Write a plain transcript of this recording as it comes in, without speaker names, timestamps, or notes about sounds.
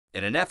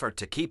In an effort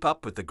to keep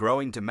up with the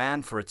growing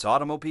demand for its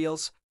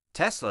automobiles,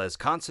 Tesla is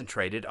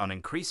concentrated on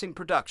increasing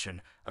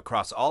production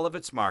across all of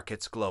its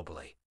markets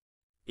globally.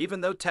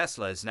 Even though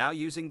Tesla is now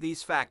using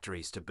these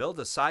factories to build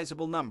a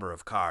sizable number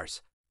of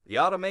cars, the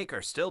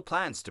automaker still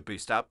plans to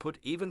boost output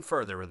even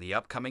further in the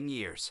upcoming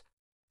years.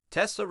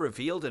 Tesla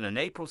revealed in an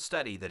April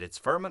study that its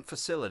Vermont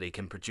facility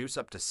can produce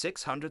up to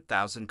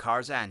 600,000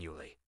 cars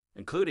annually,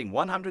 including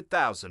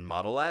 100,000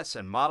 Model S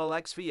and Model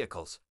X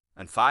vehicles,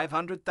 and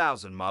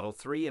 500,000 Model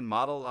 3 and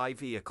Model I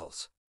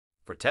vehicles.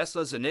 For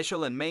Tesla's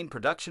initial and main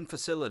production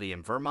facility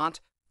in Vermont,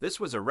 this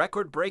was a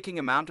record-breaking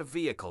amount of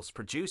vehicles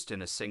produced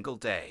in a single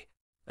day.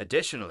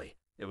 Additionally,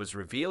 it was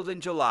revealed in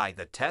July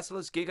that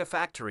Tesla's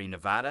Gigafactory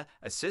Nevada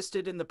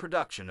assisted in the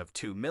production of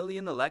 2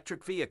 million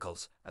electric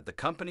vehicles at the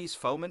company's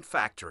Foment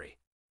factory.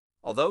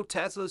 Although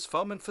Tesla's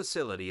Foment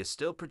facility is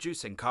still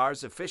producing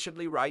cars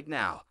efficiently right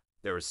now,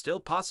 there is still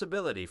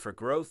possibility for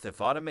growth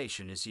if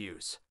automation is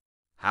used.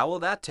 How will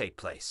that take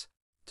place?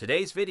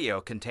 Today's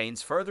video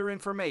contains further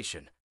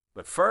information,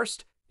 but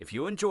first, if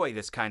you enjoy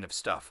this kind of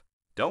stuff,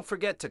 don't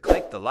forget to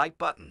click the like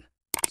button,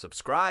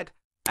 subscribe,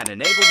 and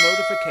enable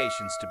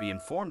notifications to be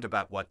informed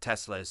about what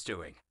Tesla is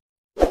doing.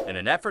 In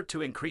an effort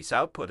to increase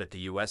output at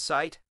the US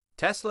site,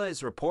 Tesla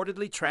is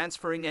reportedly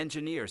transferring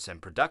engineers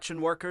and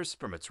production workers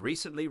from its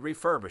recently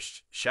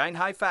refurbished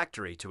Shanghai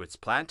factory to its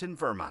plant in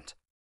Vermont.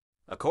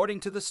 According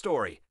to the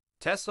story,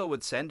 Tesla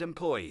would send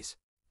employees,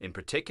 in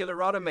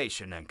particular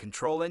automation and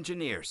control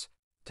engineers,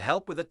 to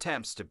help with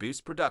attempts to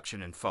boost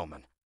production in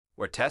Foment,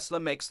 where Tesla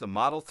makes the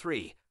Model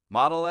 3,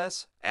 Model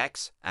S,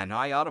 X, and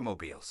I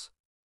automobiles.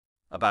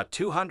 About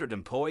 200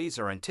 employees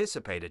are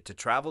anticipated to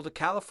travel to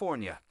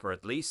California for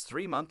at least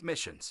 3-month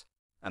missions,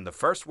 and the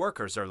first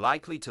workers are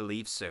likely to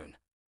leave soon.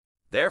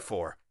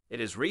 Therefore, it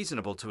is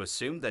reasonable to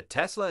assume that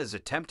Tesla is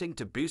attempting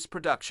to boost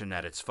production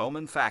at its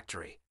Foment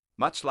factory,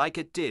 much like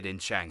it did in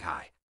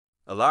Shanghai.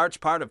 A large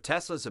part of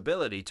Tesla's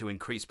ability to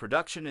increase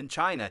production in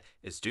China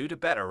is due to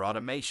better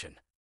automation.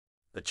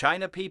 The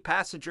China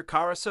Passenger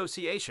Car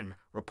Association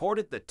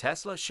reported that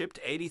Tesla shipped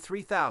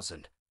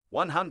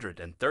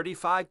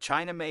 83,135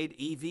 China-made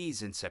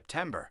EVs in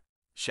September,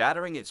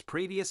 shattering its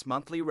previous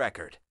monthly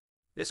record.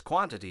 This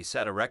quantity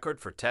set a record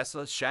for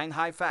Tesla's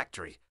Shanghai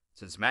factory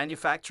since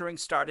manufacturing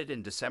started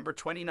in December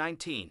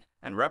 2019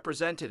 and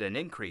represented an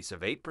increase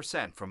of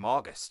 8% from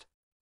August.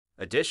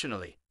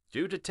 Additionally,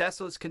 due to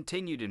Tesla's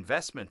continued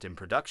investment in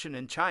production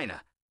in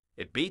China,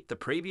 it beat the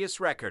previous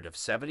record of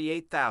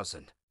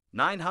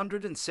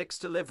 78,906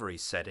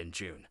 deliveries set in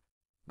June.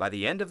 By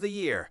the end of the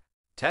year,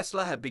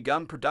 Tesla had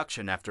begun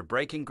production after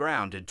breaking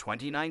ground in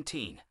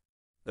 2019.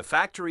 The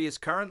factory is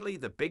currently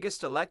the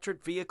biggest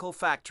electric vehicle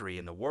factory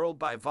in the world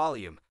by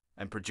volume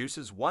and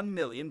produces 1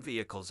 million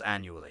vehicles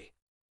annually.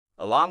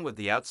 Along with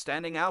the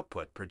outstanding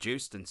output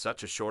produced in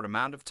such a short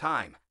amount of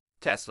time,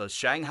 Tesla's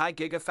Shanghai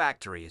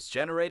Gigafactory is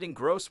generating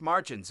gross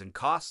margins and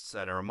costs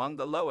that are among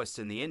the lowest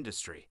in the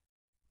industry.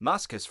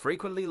 Musk has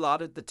frequently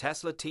lauded the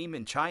Tesla team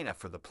in China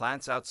for the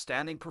plant's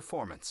outstanding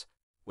performance,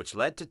 which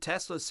led to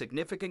Tesla's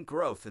significant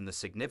growth in the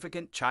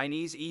significant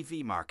Chinese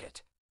EV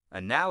market.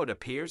 And now it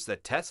appears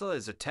that Tesla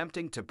is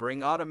attempting to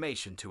bring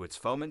automation to its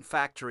Foment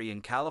factory in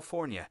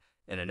California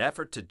in an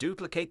effort to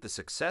duplicate the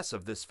success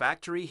of this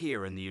factory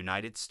here in the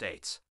United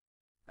States.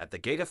 At the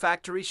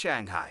Gigafactory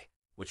Shanghai,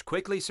 which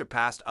quickly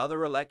surpassed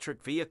other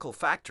electric vehicle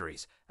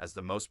factories as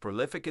the most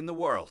prolific in the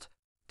world,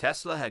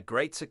 Tesla had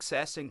great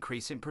success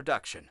increasing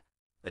production.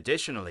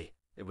 Additionally,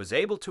 it was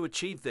able to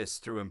achieve this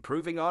through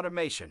improving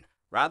automation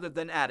rather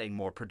than adding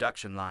more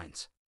production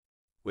lines.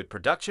 With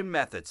production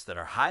methods that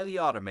are highly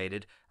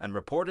automated and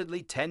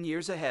reportedly 10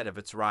 years ahead of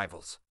its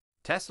rivals,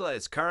 Tesla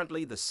is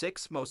currently the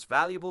 6th most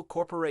valuable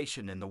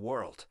corporation in the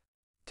world.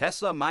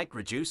 Tesla might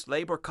reduce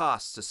labor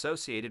costs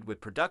associated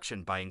with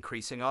production by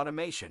increasing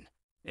automation.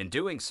 In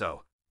doing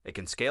so, it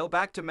can scale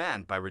back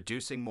demand by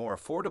reducing more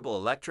affordable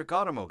electric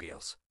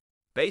automobiles.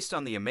 Based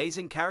on the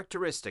amazing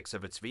characteristics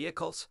of its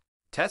vehicles,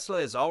 Tesla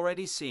is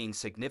already seeing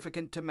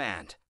significant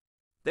demand.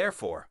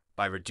 Therefore,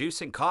 by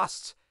reducing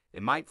costs,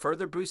 it might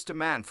further boost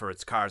demand for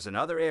its cars in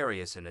other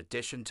areas in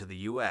addition to the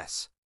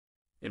US.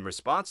 In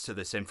response to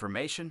this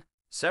information,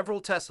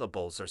 several Tesla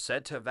bulls are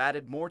said to have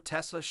added more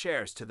Tesla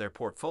shares to their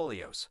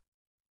portfolios.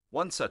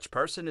 One such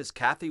person is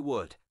Cathie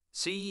Wood,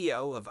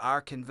 CEO of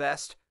ARK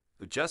Invest,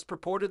 who just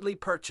purportedly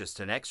purchased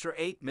an extra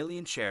 8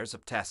 million shares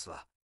of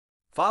Tesla,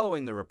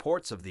 following the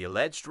reports of the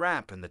alleged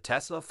ramp in the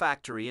Tesla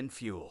factory in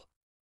fuel.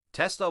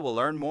 Tesla will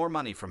earn more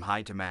money from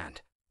high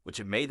demand, which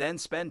it may then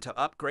spend to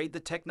upgrade the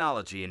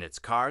technology in its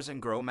cars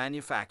and grow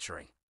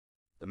manufacturing.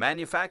 The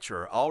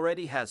manufacturer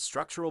already has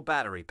structural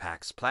battery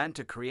packs planned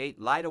to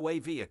create light-away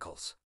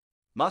vehicles.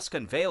 Musk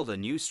unveiled a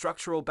new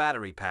structural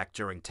battery pack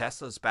during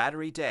Tesla's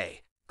Battery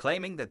Day,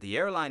 claiming that the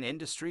airline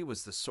industry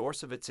was the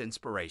source of its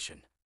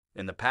inspiration.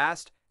 In the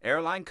past,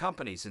 airline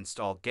companies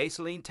installed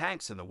gasoline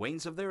tanks in the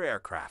wings of their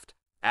aircraft,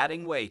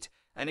 adding weight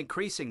and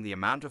increasing the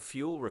amount of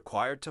fuel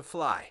required to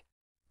fly.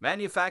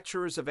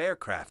 Manufacturers of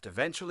aircraft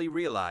eventually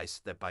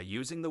realized that by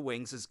using the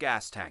wings as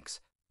gas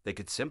tanks, they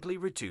could simply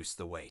reduce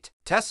the weight.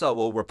 Tesla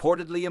will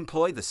reportedly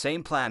employ the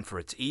same plan for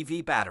its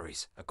EV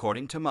batteries,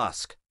 according to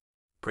Musk.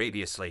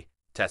 Previously,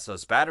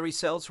 Tesla's battery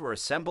cells were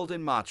assembled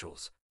in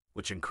modules,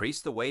 which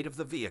increased the weight of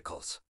the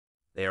vehicles.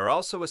 They are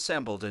also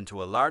assembled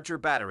into a larger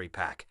battery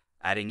pack,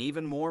 adding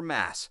even more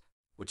mass,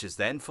 which is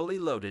then fully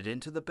loaded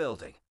into the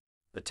building.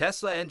 The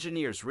Tesla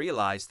engineers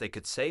realized they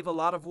could save a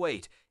lot of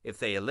weight if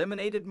they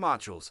eliminated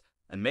modules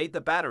and made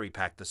the battery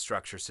pack the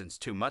structure, since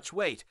too much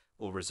weight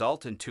will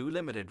result in too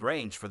limited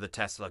range for the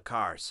Tesla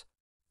cars.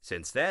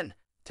 Since then,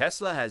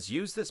 Tesla has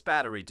used this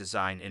battery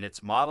design in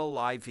its Model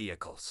Y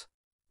vehicles.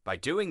 By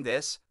doing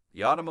this,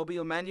 the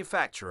automobile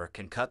manufacturer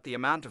can cut the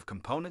amount of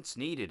components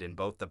needed in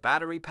both the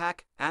battery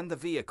pack and the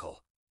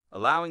vehicle,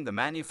 allowing the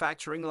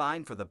manufacturing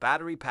line for the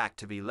battery pack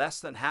to be less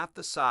than half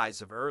the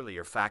size of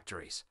earlier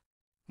factories.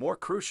 More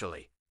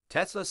crucially,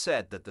 Tesla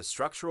said that the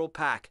structural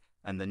pack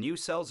and the new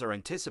cells are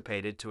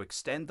anticipated to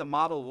extend the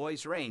Model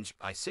Y's range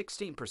by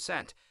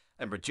 16%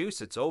 and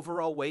reduce its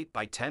overall weight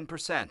by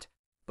 10%,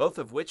 both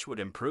of which would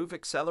improve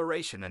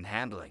acceleration and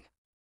handling.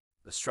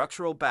 The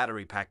structural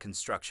battery pack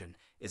construction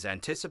is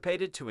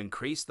anticipated to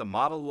increase the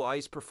Model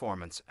Y's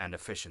performance and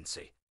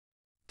efficiency.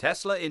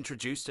 Tesla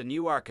introduced a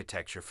new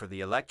architecture for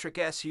the electric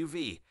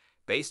SUV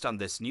based on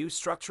this new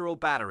structural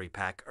battery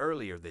pack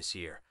earlier this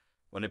year,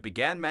 when it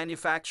began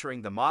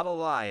manufacturing the Model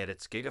Y at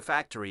its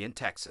Gigafactory in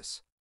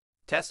Texas.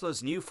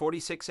 Tesla's new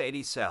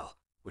 4680 cell,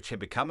 which had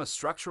become a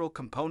structural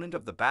component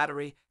of the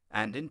battery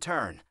and, in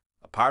turn,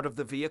 a part of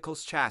the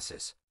vehicle's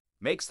chassis,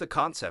 makes the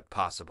concept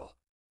possible.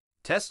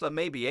 Tesla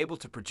may be able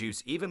to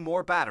produce even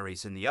more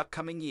batteries in the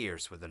upcoming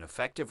years with an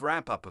effective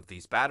ramp-up of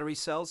these battery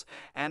cells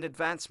and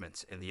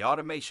advancements in the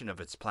automation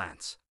of its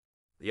plants.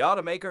 The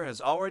automaker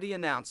has already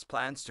announced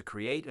plans to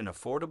create an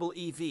affordable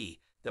EV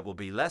that will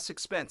be less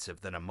expensive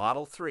than a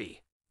Model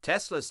 3.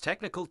 Tesla's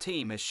technical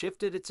team has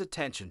shifted its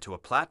attention to a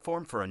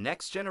platform for a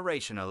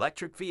next-generation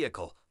electric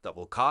vehicle that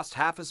will cost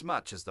half as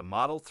much as the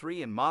Model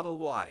 3 and Model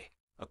Y,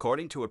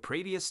 according to a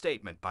previous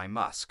statement by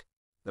Musk.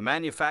 The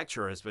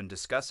manufacturer has been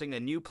discussing a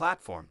new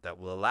platform that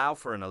will allow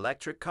for an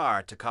electric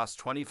car to cost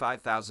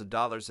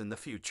 $25,000 in the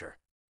future.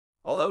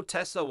 Although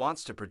Tesla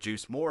wants to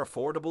produce more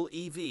affordable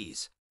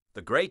EVs,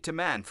 the great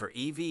demand for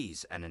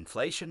EVs and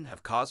inflation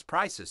have caused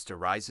prices to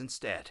rise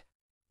instead.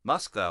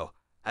 Musk, though,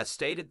 has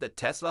stated that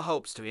Tesla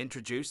hopes to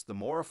introduce the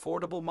more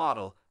affordable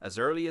model as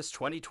early as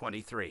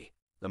 2023.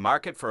 The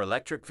market for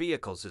electric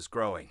vehicles is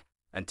growing,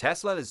 and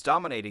Tesla is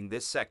dominating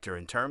this sector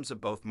in terms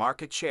of both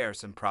market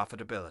shares and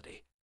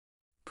profitability.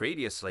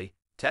 Previously,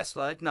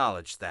 Tesla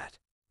acknowledged that,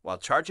 while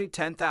charging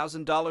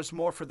 $10,000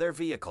 more for their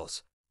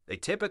vehicles, they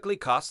typically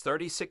cost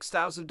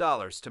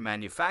 $36,000 to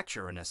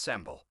manufacture and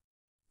assemble.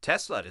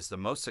 Tesla is the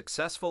most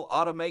successful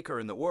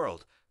automaker in the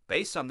world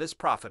based on this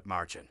profit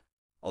margin,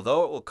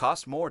 although it will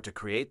cost more to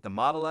create the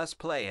Model S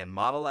Plaid and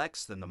Model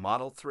X than the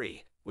Model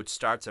 3, which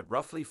starts at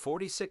roughly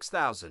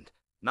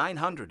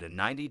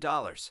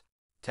 $46,990.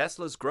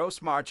 Tesla's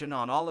gross margin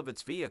on all of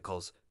its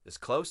vehicles is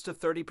close to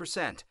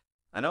 30%,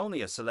 and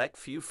only a select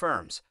few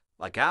firms,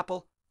 like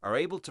Apple, are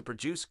able to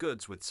produce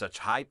goods with such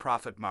high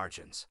profit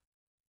margins.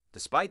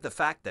 Despite the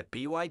fact that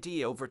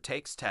BYD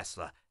overtakes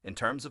Tesla in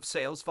terms of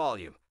sales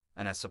volume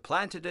and has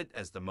supplanted it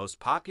as the most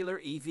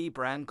popular EV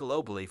brand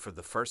globally for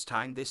the first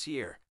time this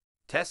year,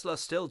 Tesla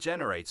still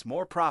generates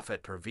more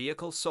profit per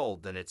vehicle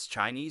sold than its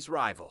Chinese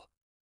rival.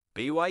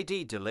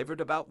 BYD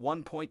delivered about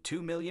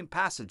 1.2 million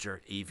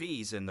passenger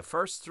EVs in the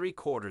first 3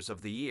 quarters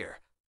of the year,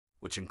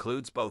 which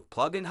includes both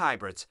plug-in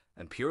hybrids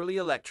and purely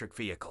electric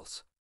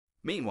vehicles.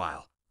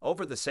 Meanwhile,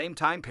 over the same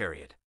time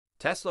period,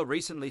 Tesla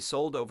recently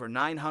sold over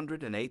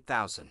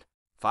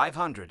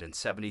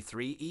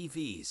 908,573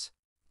 EVs.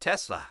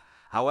 Tesla,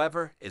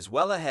 however, is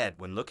well ahead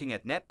when looking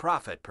at net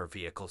profit per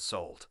vehicle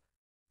sold.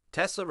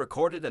 Tesla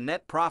recorded a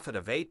net profit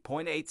of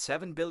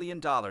 $8.87 billion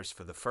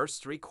for the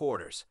first 3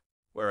 quarters,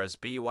 whereas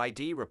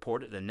BYD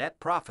reported a net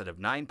profit of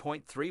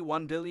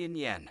 9.31 billion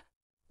yen,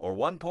 or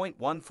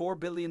 $1.14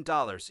 billion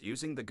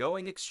using the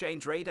going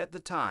exchange rate at the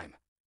time.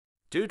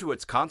 Due to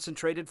its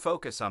concentrated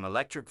focus on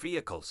electric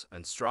vehicles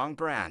and strong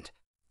brand,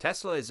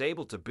 Tesla is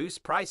able to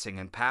boost pricing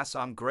and pass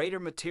on greater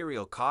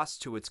material costs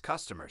to its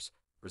customers,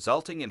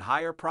 resulting in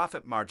higher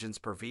profit margins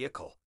per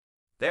vehicle.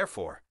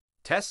 Therefore,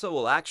 Tesla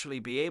will actually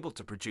be able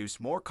to produce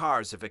more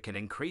cars if it can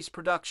increase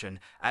production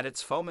at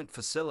its Foment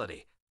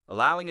facility,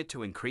 allowing it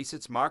to increase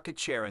its market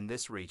share in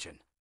this region.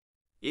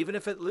 Even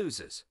if it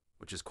loses,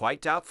 which is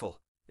quite doubtful,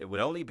 it would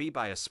only be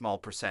by a small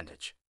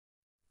percentage.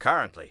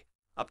 Currently,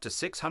 up to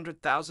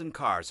 600,000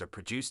 cars are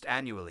produced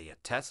annually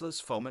at Tesla's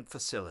Foment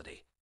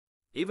facility.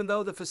 Even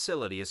though the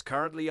facility is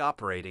currently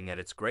operating at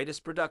its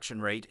greatest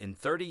production rate in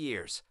 30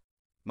 years,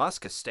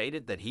 Musk has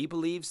stated that he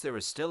believes there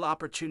is still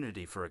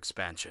opportunity for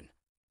expansion.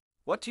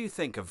 What do you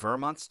think of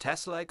Vermont's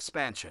Tesla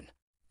expansion?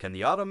 Can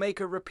the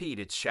automaker repeat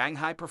its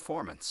Shanghai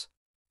performance?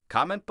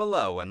 Comment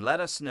below and let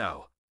us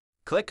know.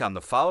 Click on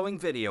the following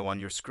video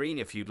on your screen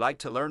if you'd like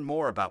to learn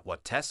more about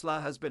what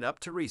Tesla has been up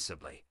to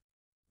recently.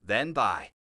 Then bye.